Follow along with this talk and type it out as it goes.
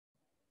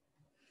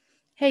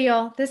Hey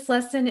y'all, this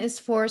lesson is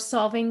for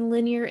solving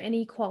linear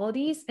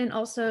inequalities and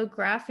also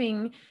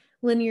graphing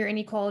linear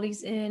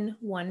inequalities in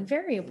one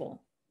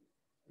variable.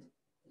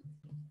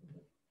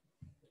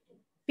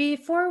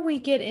 Before we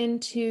get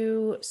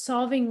into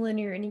solving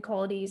linear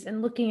inequalities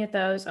and looking at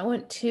those, I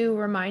want to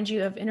remind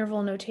you of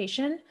interval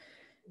notation.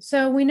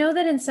 So we know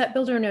that in set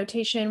builder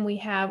notation we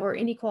have, or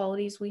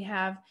inequalities, we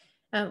have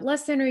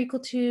less than or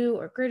equal to,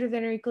 or greater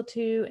than or equal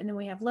to, and then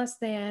we have less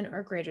than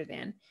or greater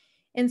than.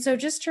 And so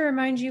just to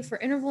remind you, for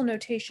interval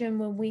notation,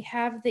 when we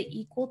have the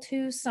equal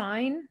to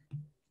sign,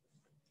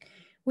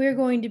 we're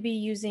going to be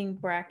using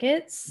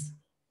brackets.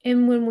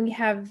 And when we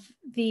have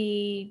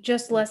the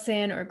just less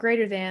than or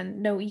greater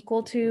than, no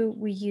equal to,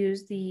 we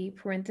use the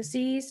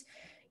parentheses.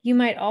 You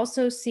might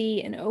also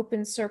see an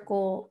open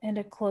circle and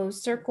a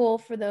closed circle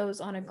for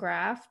those on a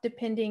graph,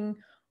 depending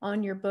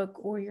on your book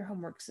or your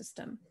homework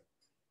system.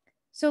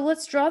 So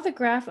let's draw the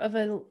graph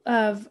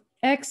of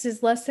x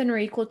is less than or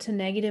equal to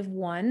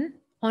 -1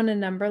 on a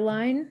number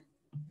line.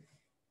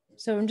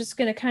 So I'm just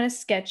going to kind of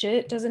sketch it.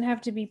 It doesn't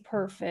have to be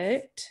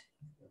perfect.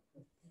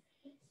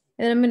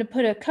 And I'm going to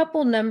put a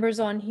couple numbers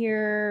on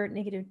here,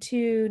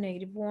 -2,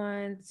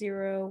 -1,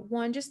 0,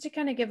 1, just to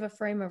kind of give a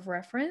frame of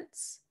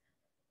reference.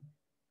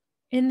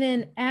 And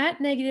then at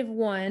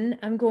 -1,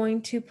 I'm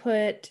going to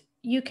put,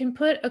 you can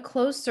put a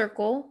closed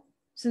circle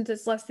since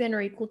it's less than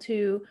or equal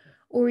to,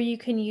 or you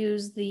can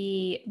use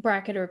the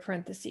bracket or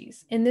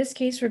parentheses. In this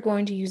case, we're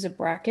going to use a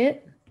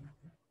bracket.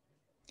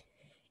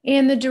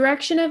 And the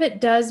direction of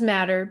it does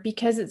matter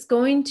because it's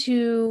going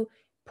to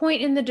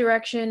point in the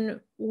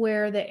direction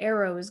where the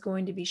arrow is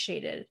going to be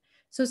shaded.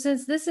 So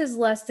since this is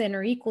less than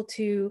or equal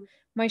to,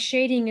 my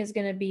shading is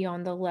going to be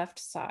on the left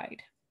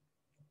side.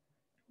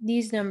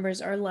 These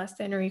numbers are less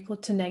than or equal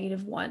to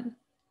 -1.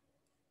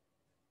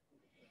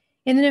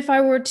 And then if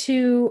I were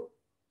to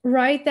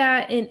write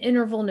that in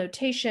interval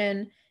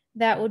notation,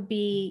 that would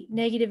be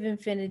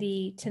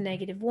 -infinity to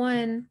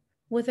 -1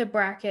 with a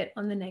bracket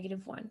on the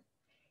 -1.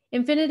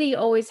 Infinity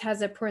always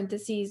has a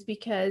parentheses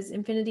because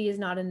infinity is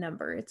not a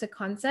number. It's a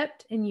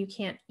concept and you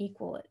can't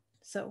equal it.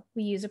 So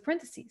we use a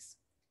parentheses.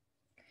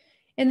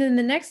 And then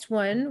the next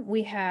one,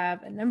 we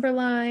have a number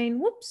line.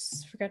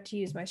 Whoops, forgot to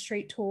use my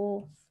straight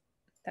tool.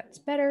 That's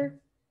better.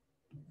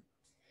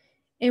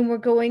 And we're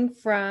going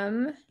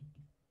from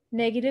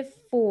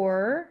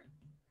 -4.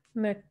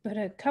 I'm going to put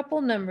a couple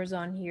numbers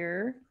on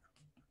here.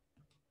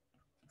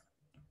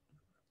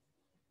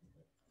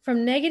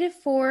 From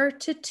 -4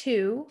 to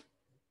 2,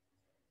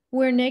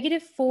 where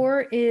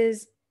 -4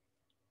 is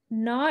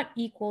not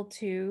equal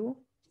to,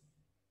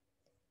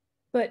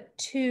 but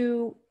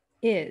 2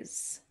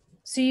 is.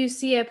 So you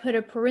see I put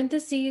a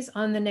parentheses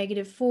on the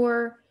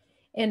 -4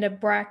 and a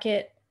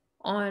bracket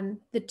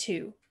on the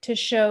 2 to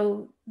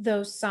show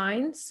those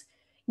signs.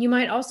 You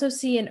might also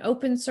see an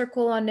open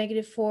circle on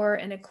 -4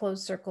 and a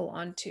closed circle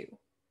on 2.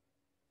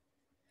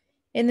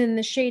 And then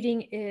the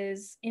shading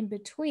is in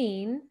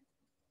between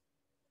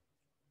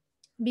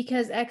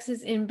because x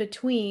is in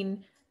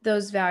between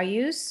those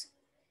values.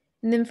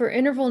 And then for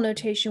interval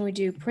notation, we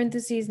do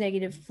parentheses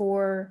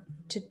 -4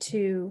 to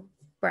 2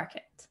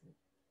 bracket.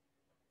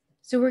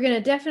 So we're going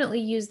to definitely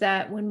use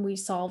that when we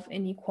solve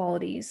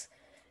inequalities.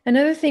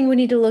 Another thing we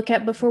need to look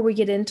at before we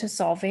get into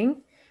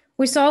solving,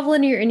 we solve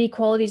linear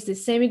inequalities the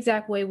same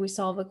exact way we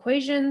solve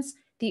equations.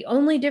 The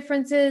only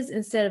difference is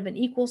instead of an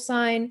equal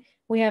sign,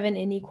 we have an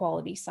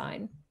inequality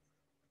sign.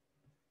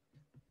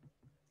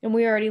 And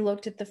we already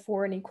looked at the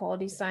 4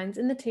 inequality signs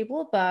in the table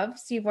above,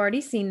 so you've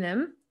already seen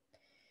them.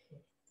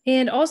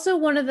 And also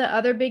one of the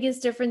other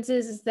biggest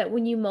differences is that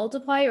when you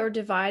multiply or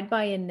divide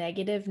by a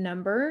negative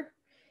number,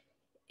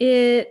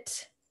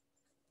 it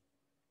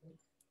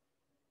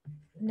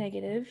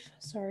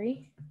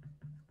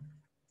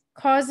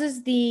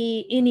causes the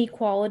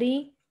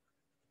inequality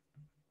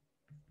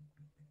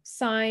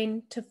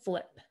sign to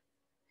flip.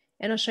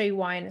 And I'll show you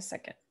why in a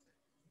second.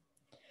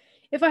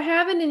 If I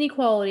have an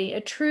inequality,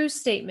 a true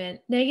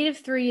statement,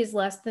 -3 is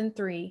less than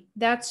 3,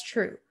 that's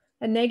true.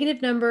 A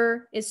negative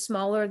number is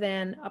smaller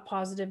than a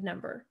positive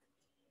number.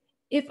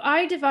 If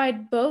I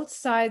divide both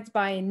sides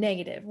by a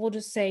negative, we'll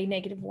just say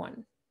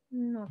 -1.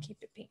 I'll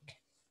keep it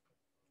pink.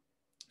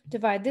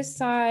 Divide this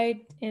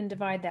side and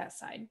divide that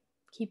side.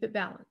 Keep it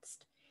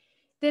balanced.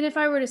 Then if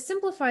I were to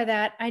simplify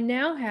that, I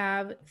now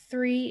have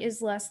 3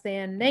 is less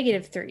than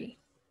 -3.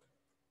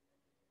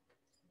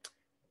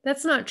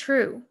 That's not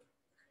true.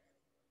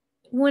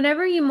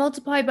 Whenever you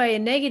multiply by a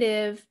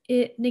negative,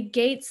 it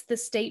negates the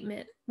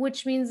statement,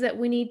 which means that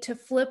we need to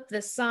flip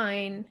the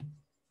sign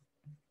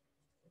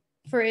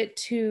for it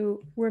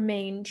to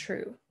remain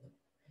true.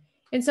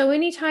 And so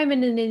anytime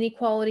in an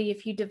inequality,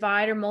 if you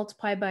divide or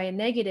multiply by a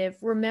negative,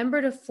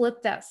 remember to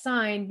flip that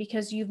sign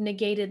because you've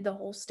negated the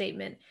whole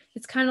statement.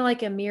 It's kind of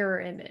like a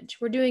mirror image.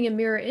 We're doing a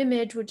mirror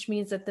image, which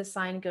means that the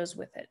sign goes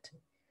with it.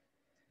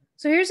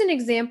 So here's an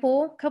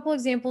example, a couple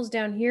examples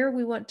down here.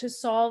 We want to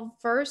solve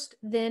first,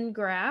 then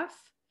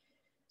graph.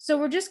 So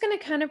we're just going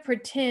to kind of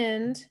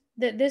pretend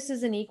that this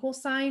is an equal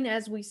sign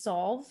as we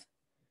solve,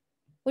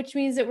 which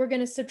means that we're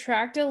going to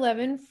subtract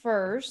 11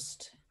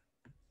 first.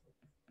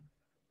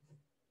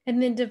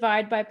 and then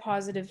divide by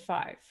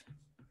 +5.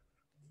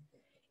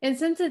 And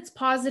since it's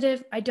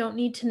positive, I don't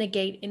need to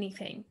negate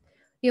anything.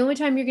 The only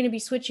time you're going to be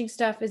switching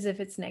stuff is if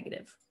it's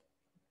negative.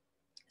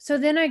 So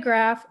then I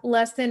graph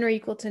less than or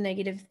equal to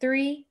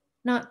 -3,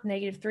 not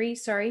 -3,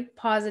 sorry,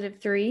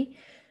 +3.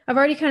 I've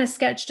already kind of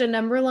sketched a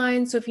number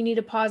line, so if you need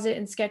to pause it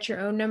and sketch your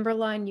own number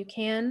line, you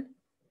can.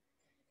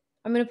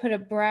 I'm going to put a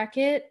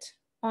bracket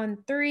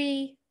on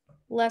 3,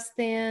 less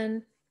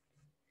than,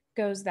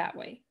 goes that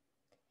way.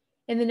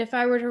 And then if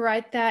I were to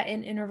write that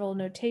in interval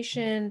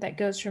notation, that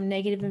goes from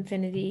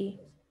 -infinity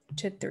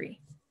to 3.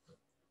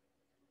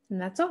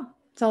 And that's all.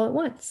 It's all at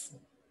once.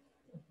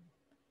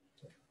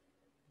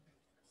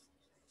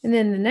 And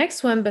then the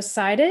next one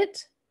beside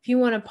it, if you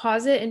want to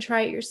pause it and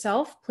try it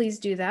yourself, please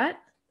do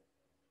that.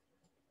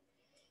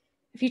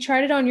 If you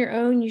tried it on your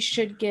own, you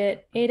should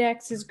get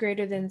 8x is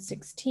greater than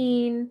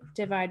 16,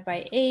 divide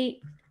by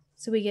 8.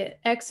 So we get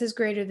x is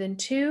greater than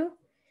 2,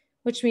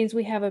 which means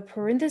we have a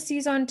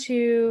parentheses on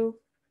 2,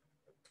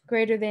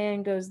 greater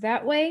than goes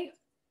that way.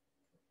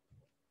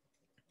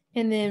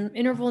 And then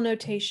interval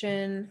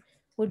notation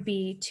would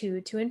be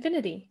 2 to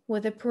infinity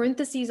with a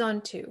parentheses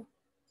on 2.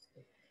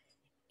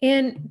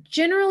 And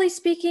generally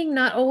speaking,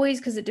 not always,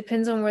 because it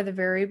depends on where the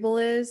variable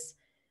is,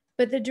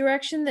 but the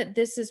direction that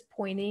this is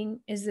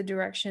pointing is the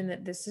direction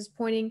that this is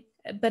pointing.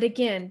 But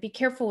again, be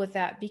careful with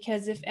that,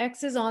 because if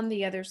x is on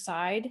the other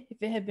side,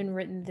 if it had been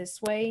written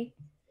this way,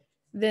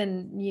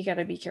 then you got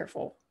to be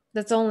careful.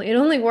 It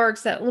only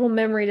works, that little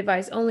memory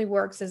device only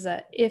works as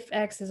a if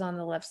x is on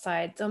the left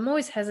side. So I'm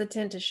always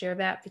hesitant to share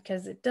that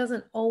because it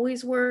doesn't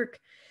always work,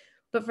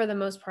 but for the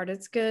most part,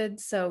 it's good.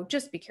 So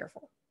just be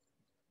careful.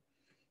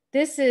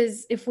 This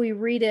is, if we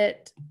read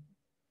it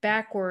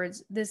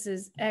backwards, this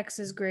is x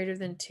is greater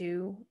than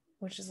 2,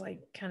 which is like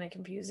kind of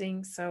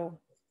confusing. So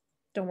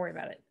don't worry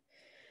about it.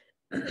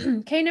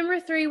 Okay, number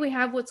 3, we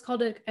have what's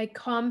called a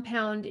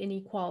compound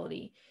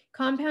inequality.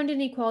 Compound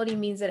inequality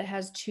means that it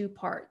has 2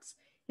 parts.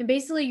 And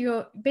basically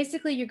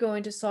you're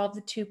going to solve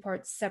the 2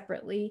 parts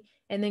separately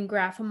and then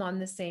graph them on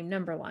the same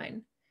number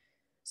line.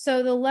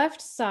 So the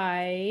left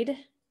side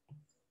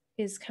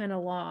is kind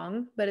of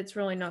long, but it's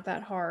really not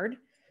that hard.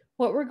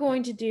 What we're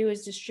going to do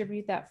is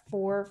distribute that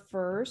 4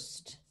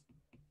 first.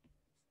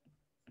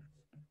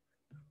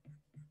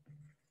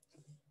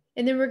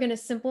 And then we're going to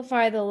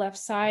simplify the left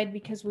side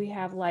because we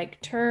have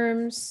like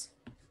terms.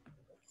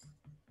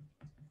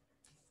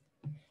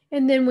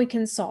 And then we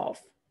can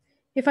solve.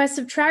 If I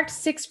subtract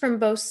 6 from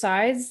both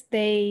sides,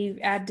 they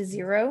add to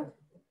 0.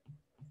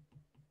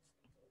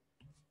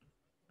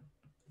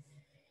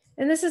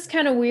 And this is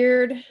kind of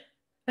weird.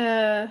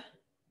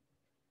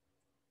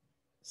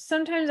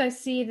 Sometimes I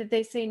see that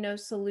they say no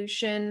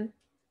solution,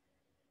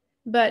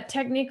 but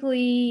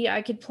technically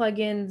I could plug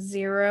in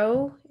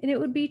 0 and it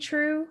would be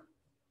true.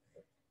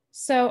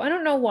 So I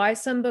don't know why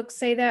some books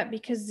say that,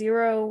 because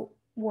 0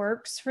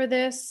 works for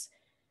this.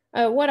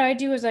 What I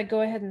do is I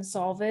go ahead and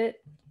solve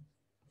it.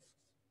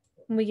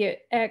 And we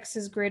get x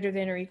is greater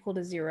than or equal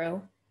to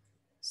 0.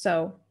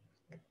 So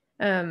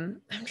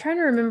I'm trying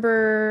to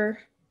remember.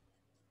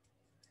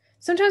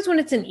 Sometimes when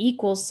it's an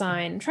equal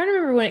sign, I'm trying to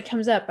remember when it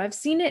comes up. I've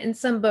seen it in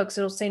some books,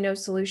 it'll say no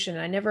solution.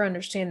 I never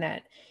understand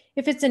that.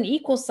 If it's an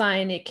equal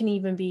sign, it can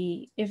even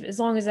be, as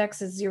long as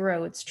x is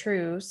 0, it's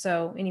true.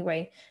 So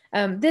anyway,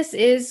 this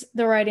is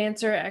the right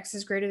answer. X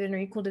is greater than or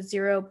equal to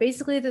 0.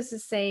 Basically, this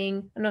is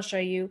saying, and I'll show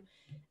you,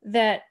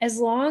 that as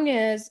long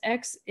as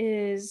x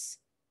is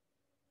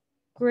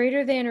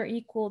greater than or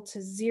equal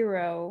to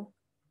 0,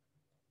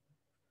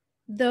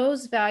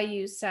 those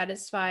values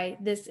satisfy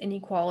this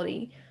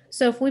inequality.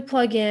 So if we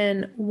plug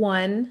in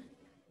 1,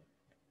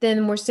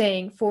 then we're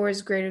saying 4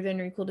 is greater than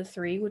or equal to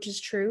 3, which is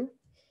true.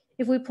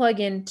 If we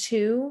plug in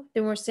 2,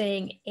 then we're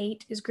saying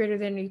 8 is greater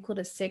than or equal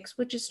to 6,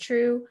 which is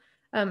true.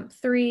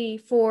 3,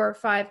 4,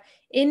 5,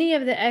 any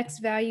of the x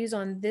values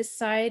on this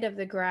side of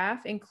the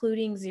graph,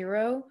 including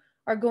 0,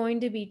 are going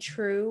to be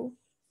true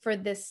for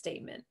this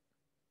statement.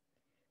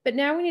 But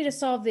now we need to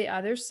solve the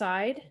other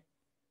side.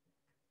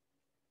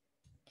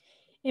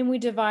 And we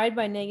divide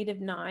by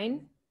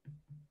 -9.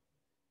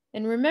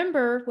 And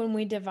remember, when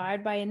we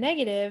divide by a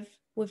negative,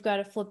 we've got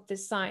to flip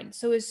this sign.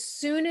 So as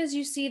soon as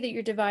you see that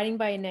you're dividing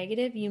by a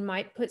negative, you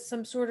might put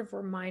some sort of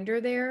reminder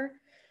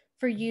there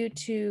for you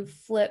to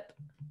flip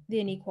the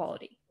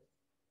inequality.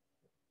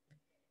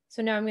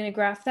 So now I'm going to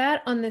graph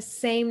that on the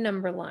same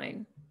number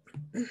line.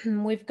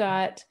 We've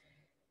got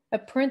a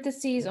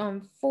parentheses on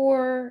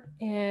 4,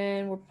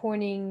 and we're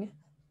pointing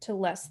to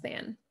less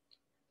than.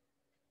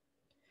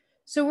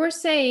 So we're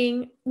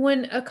saying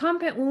when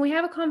we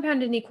have a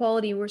compound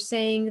inequality, we're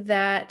saying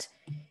that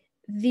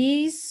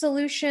these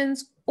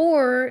solutions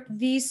or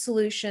these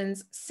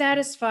solutions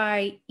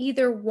satisfy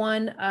either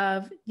one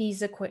of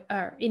these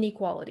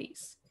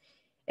inequalities.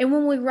 And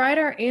when we write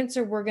our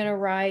answer, we're going to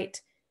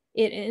write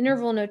it in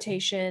interval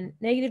notation,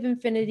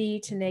 -infinity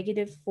to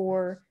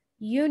 -4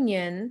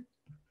 union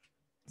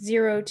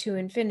 0 to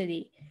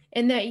infinity.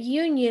 And that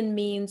union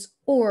means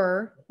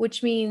or,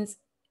 which means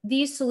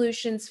these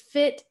solutions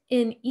fit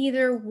in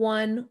either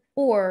one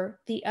or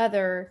the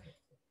other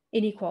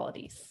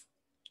inequalities.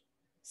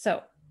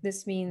 So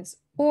this means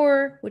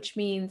or, which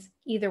means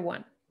either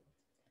one.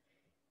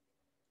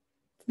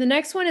 The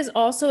next one is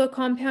also a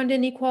compound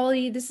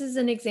inequality. This is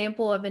an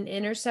example of an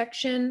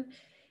intersection,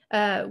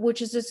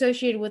 which is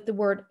associated with the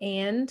word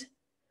and.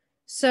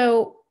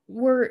 So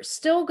we're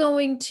still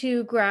going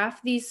to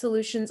graph these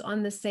solutions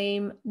on the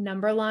same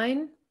number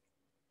line.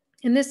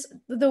 And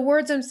the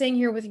words I'm saying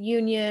here with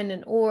union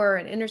and or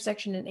and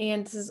intersection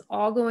and this is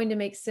all going to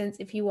make sense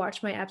if you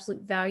watch my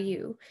absolute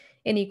value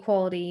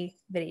inequality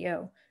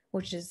video,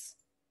 which is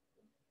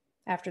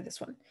after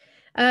this one.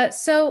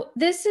 So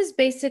this is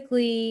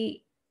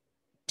basically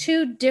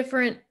two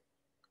different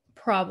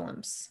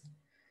problems.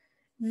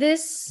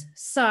 This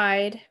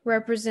side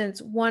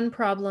represents one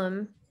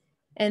problem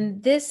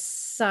and this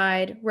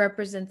side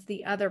represents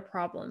the other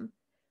problem.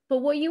 But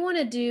what you want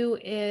to do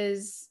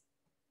is,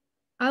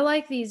 I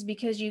like these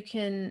because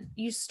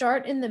you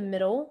start in the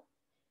middle,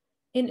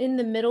 and in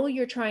the middle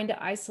you're trying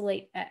to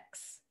isolate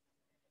x.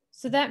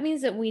 So that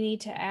means that we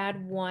need to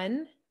add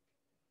 1,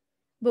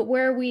 but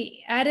where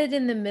we add it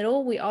in the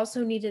middle, we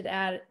also need to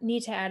add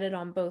it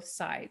on both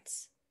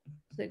sides.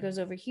 So it goes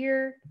over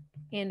here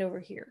and over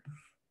here.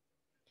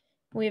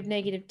 We have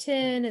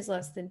 -10 is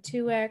less than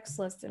 2x,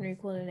 less than or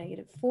equal to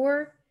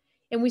 -4.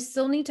 And we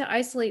still need to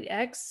isolate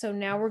x, so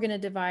now we're going to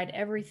divide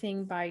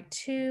everything by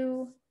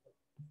 2.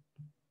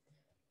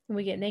 And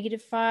we get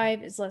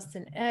 -5 is less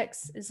than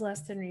x is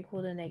less than or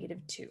equal to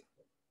 -2.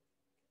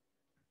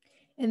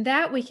 And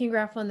that we can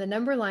graph on the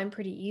number line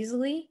pretty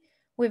easily.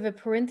 We have a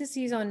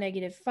parentheses on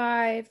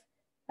 -5,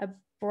 a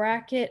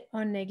bracket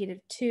on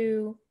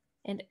 -2,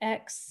 and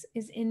x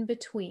is in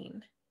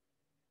between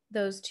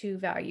those two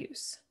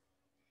values.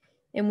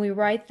 And we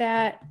write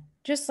that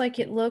just like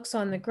it looks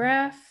on the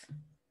graph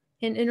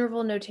in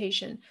interval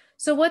notation.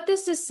 So what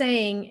this is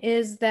saying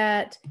is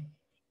that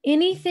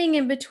anything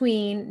in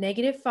between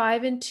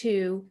 -5 and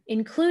 2,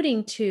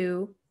 including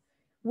 2,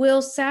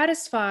 will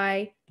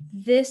satisfy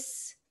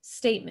this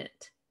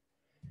statement.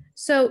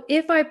 So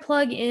if I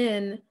plug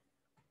in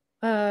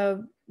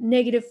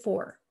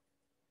 -4,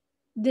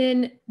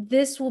 then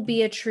this will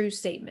be a true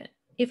statement.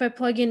 If I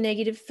plug in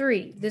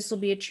 -3, this will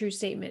be a true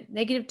statement.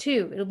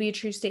 -2, it'll be a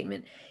true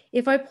statement.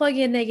 If I plug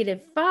in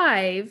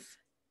 -5,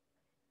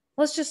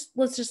 let's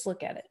just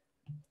look at it.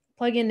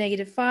 Plug in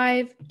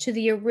 -5 to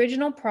the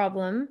original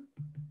problem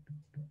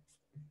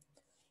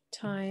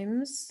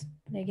times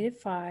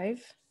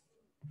 -5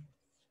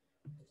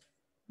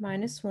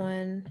 minus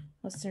 1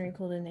 less than or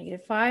equal to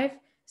 -5.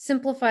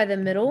 Simplify the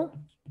middle.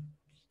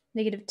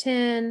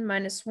 -10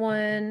 minus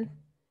 1.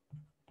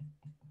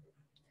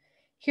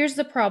 Here's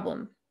the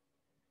problem.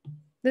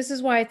 This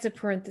is why it's a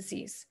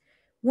parentheses.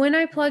 When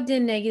I plugged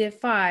in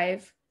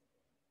 -5,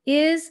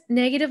 is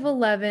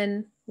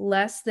 -11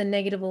 less than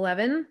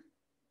 -11?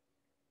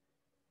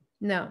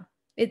 No,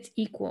 it's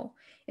equal.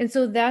 And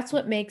so that's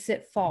what makes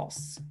it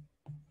false.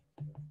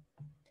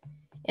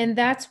 And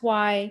that's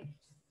why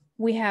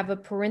we have a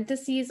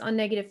parentheses on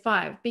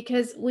 -5,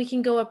 because we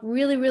can go up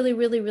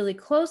really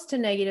close to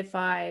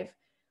 -5,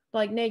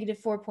 like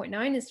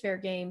 -4.9 is fair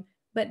game,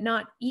 but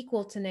not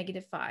equal to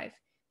 -5,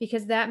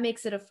 because that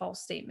makes it a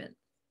false statement.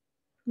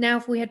 Now,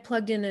 if we had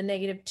plugged in a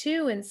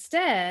 -2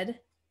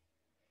 instead,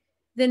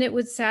 then it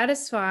would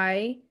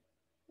satisfy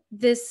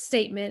this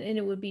statement and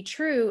it would be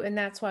true, and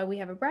that's why we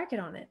have a bracket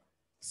on it.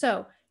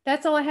 So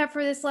that's all I have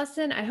for this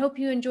lesson. I hope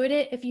you enjoyed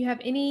it. If you have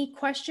any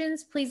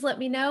questions, please let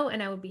me know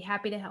and I would be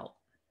happy to help.